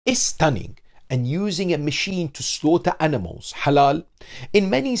Is stunning and using a machine to slaughter animals halal? In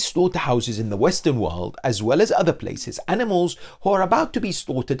many slaughterhouses in the Western world, as well as other places, animals who are about to be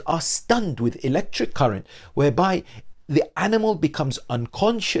slaughtered are stunned with electric current, whereby the animal becomes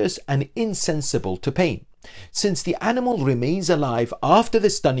unconscious and insensible to pain. Since the animal remains alive after the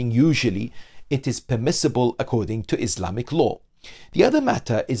stunning, usually it is permissible according to Islamic law. The other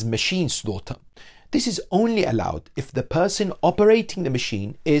matter is machine slaughter. This is only allowed if the person operating the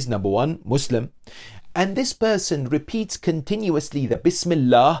machine is, number one, Muslim, and this person repeats continuously the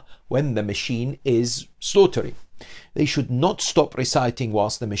Bismillah when the machine is slaughtering. They should not stop reciting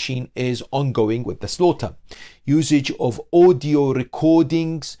whilst the machine is ongoing with the slaughter. Usage of audio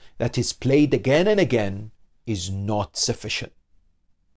recordings that is played again and again is not sufficient.